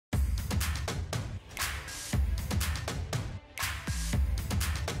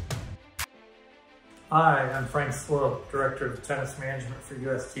Hi, I'm Frank Slope, Director of Tennis Management for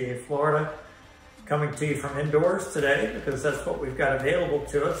USTA Florida, coming to you from indoors today because that's what we've got available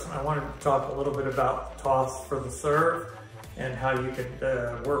to us. And I wanted to talk a little bit about the toss for the serve and how you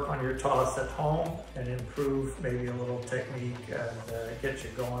could work on your toss at home and improve maybe a little technique and get you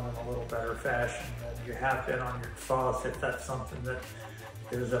going in a little better fashion than you have been on your toss if that's something that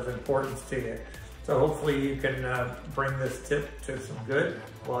is of importance to you. So hopefully you can bring this tip to some good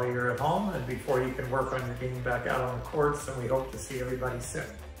while you're at home and before you can work on your game back out on the courts, and we hope to see everybody soon.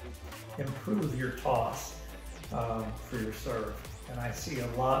 Improve your toss for your serve. And I see a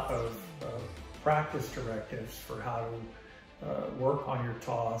lot of practice directives for how to work on your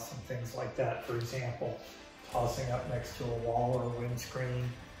toss and things like that. For example, tossing up next to a wall or a windscreen,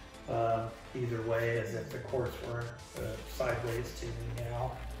 either way, as if the courts weren't sideways to me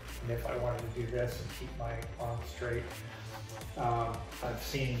now. And if I wanted to do this and keep my arm straight. I've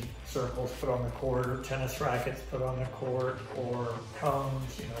seen circles put on the court or tennis rackets put on the court or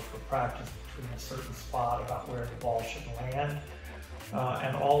cones, for practice between a certain spot about where the ball should land.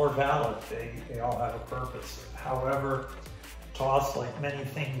 And all are valid. They all have a purpose. However, toss, like many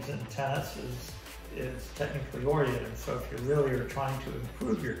things in tennis, is technically oriented. So if you really are trying to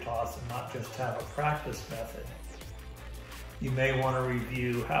improve your toss and not just have a practice method, you may want to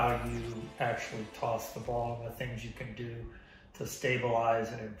review how you actually toss the ball and the things you can do to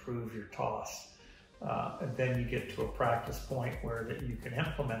stabilize and improve your toss. And then you get to a practice point where that you can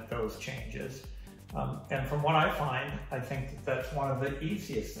implement those changes. And from what I find, I think that that's one of the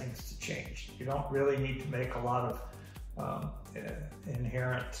easiest things to change. You don't really need to make a lot of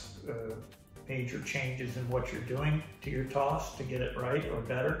inherent major changes in what you're doing to your toss to get it right or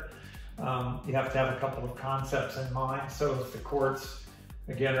better. You have to have a couple of concepts in mind. So if the courts,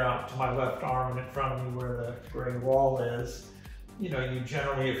 again, are out to my left arm and in front of me where the gray wall is, you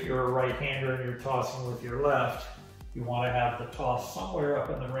generally, if you're a right-hander and you're tossing with your left, you want to have the toss somewhere up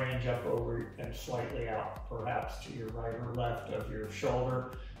in the range, up over and slightly out, perhaps to your right or left of your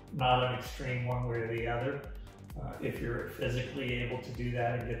shoulder, not an extreme one way or the other. If you're physically able to do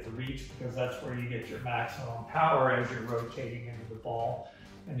that and get the reach, because that's where you get your maximum power as you're rotating into the ball.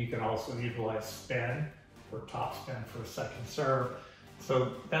 And you can also utilize spin or top spin for a second serve.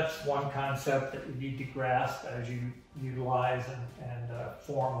 So that's one concept that you need to grasp as you utilize and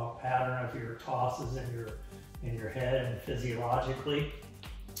form a pattern of your tosses in your head and physiologically.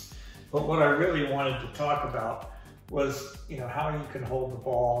 But what I really wanted to talk about was how you can hold the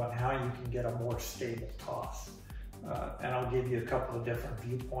ball and how you can get a more stable toss. And I'll give you a couple of different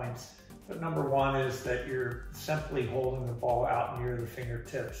viewpoints. But number one is that you're simply holding the ball out near the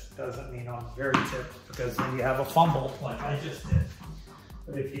fingertips. Doesn't mean on the very tips, because then you have a fumble like I just did.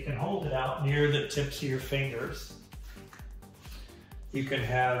 But if you can hold it out near the tips of your fingers, you don't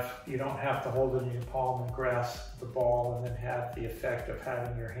have to hold it in your palm and grasp the ball and then have the effect of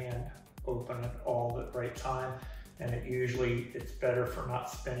having your hand open at all the right time. And it's better for not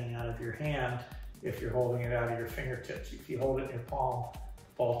spinning out of your hand if you're holding it out of your fingertips. If you hold it in your palm,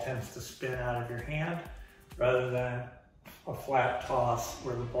 ball tends to spin out of your hand rather than a flat toss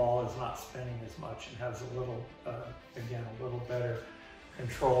where the ball is not spinning as much and has a little better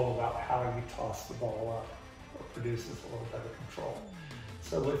control about how you toss the ball up, or produces a little better control.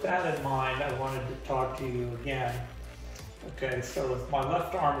 So with that in mind, I wanted to talk to you again. Okay, so if my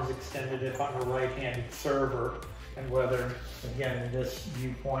left arm is extended, if I'm a right-handed server, and whether, again, in this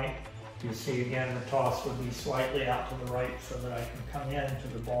viewpoint, you see again the toss would be slightly out to the right so that I can come into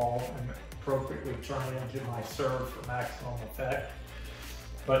the ball and appropriately turn it into my serve for maximum effect.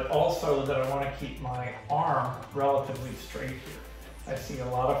 But also that I want to keep my arm relatively straight here. I see a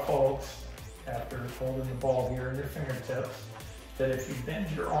lot of folks, after holding the ball here in your fingertips, that if you bend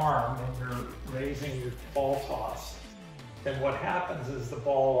your arm when you're raising your ball toss, then what happens is the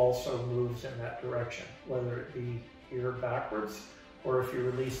ball also moves in that direction, whether it be here backwards, or if you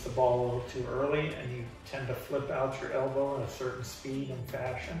release the ball a little too early and you tend to flip out your elbow in a certain speed and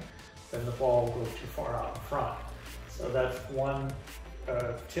fashion, then the ball will go too far out in front. So that's one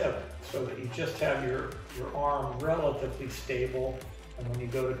tip, so that you just have your arm relatively stable, and when you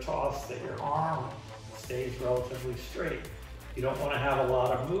go to toss, that your arm stays relatively straight. You don't want to have a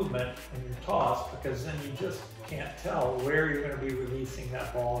lot of movement in your toss, because then you just can't tell where you're going to be releasing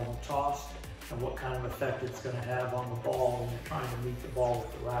that ball in the toss and what kind of effect it's going to have on the ball when you're trying to meet the ball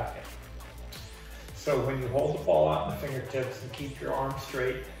with the racket. So when you hold the ball out in the fingertips and keep your arm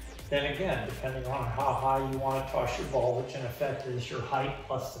straight, then again, depending on how high you want to toss your ball, which in effect is your height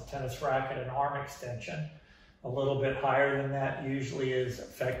plus the tennis racket and arm extension, a little bit higher than that usually is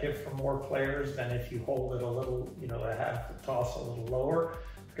effective for more players than if you hold it a little, have the toss a little lower.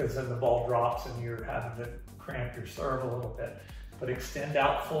 because then the ball drops and you're having to cramp your serve a little bit. But extend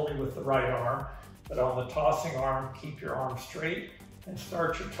out fully with the right arm, but on the tossing arm, keep your arm straight and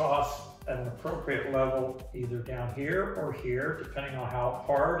start your toss at an appropriate level, either down here or here, depending on how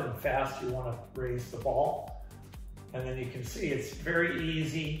hard and fast you want to raise the ball. And then you can see it's very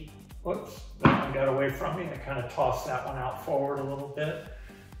easy. Whoops, that one got away from me. I kind of tossed that one out forward a little bit.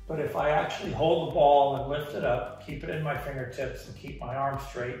 But if I actually hold the ball and lift it up, keep it in my fingertips and keep my arm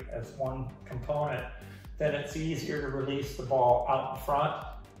straight as one component, then it's easier to release the ball out in front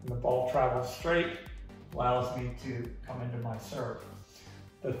and the ball travels straight, allows me to come into my serve.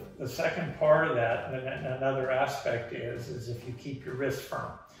 The second part of that, and another aspect is if you keep your wrist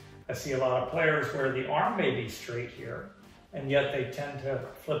firm. I see a lot of players where the arm may be straight here, and yet they tend to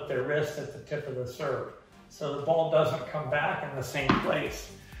flip their wrist at the tip of the serve. So the ball doesn't come back in the same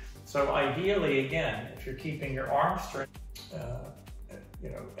place. So ideally, again, if you're keeping your arm straight,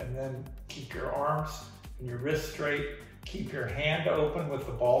 and then keep your arms and your wrist straight, keep your hand open with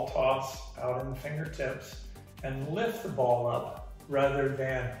the ball toss out in the fingertips, and lift the ball up rather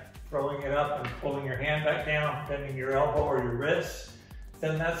than throwing it up and pulling your hand back down, bending your elbow or your wrist,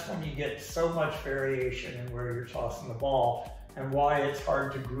 then that's when you get so much variation in where you're tossing the ball and why it's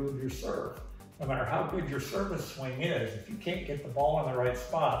hard to groove your serve. No matter how good your service swing is, if you can't get the ball in the right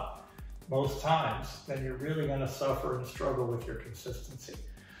spot most times, then you're really going to suffer and struggle with your consistency.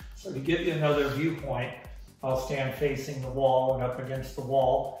 So to give you another viewpoint, I'll stand facing the wall and up against the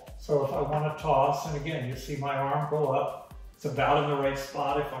wall. So if I want to toss, and again, you see my arm go up, it's about in the right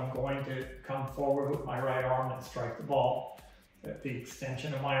spot if I'm going to come forward with my right arm and strike the ball. At the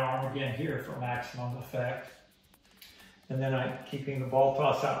extension of my arm again here for maximum effect. And then I'm keeping the ball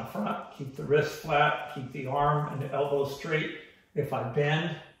toss out in front, keep the wrist flat, keep the arm and the elbow straight. If I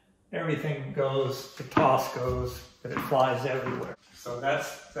bend, everything goes, the toss goes, but it flies everywhere. So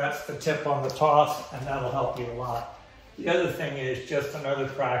that's the tip on the toss, and that'll help you a lot. The other thing is just another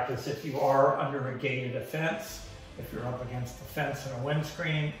practice. If you are under a gated offense, if you're up against the fence and a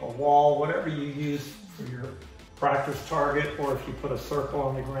windscreen, a wall, whatever you use for your practice target, or if you put a circle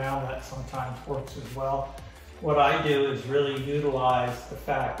on the ground, that sometimes works as well. What I do is really utilize the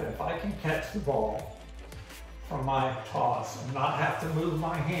fact that if I can catch the ball from my toss and not have to move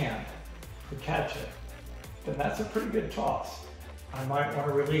my hand to catch it, then that's a pretty good toss. I might want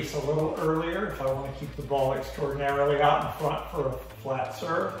to release a little earlier if I want to keep the ball extraordinarily out in front for a flat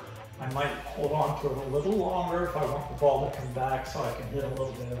serve. I might hold on to it a little longer if I want the ball to come back so I can hit a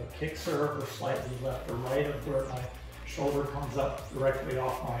little bit of a kick serve or slightly left or right of where my shoulder comes up directly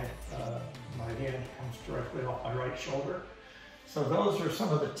off my hand comes directly off my right shoulder. So those are some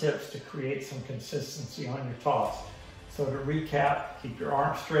of the tips to create some consistency on your toss. So to recap, keep your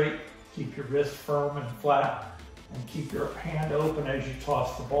arm straight, keep your wrist firm and flat, and keep your hand open as you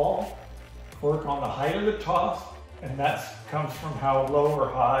toss the ball. Work on the height of the toss, and that comes from how low or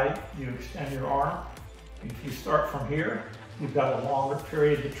high you extend your arm. If you start from here, you've got a longer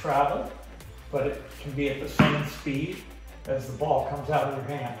period to travel, but it can be at the same speed as the ball comes out of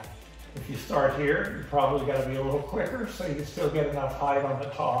your hand. If you start here, you probably got to be a little quicker so you still get enough height on the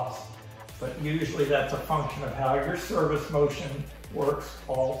toss. But usually that's a function of how your service motion works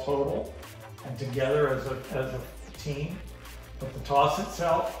all total and together as a team. But the toss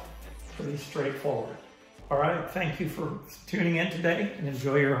itself, pretty straightforward. All right, thank you for tuning in today and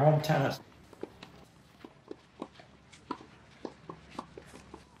enjoy your home tennis.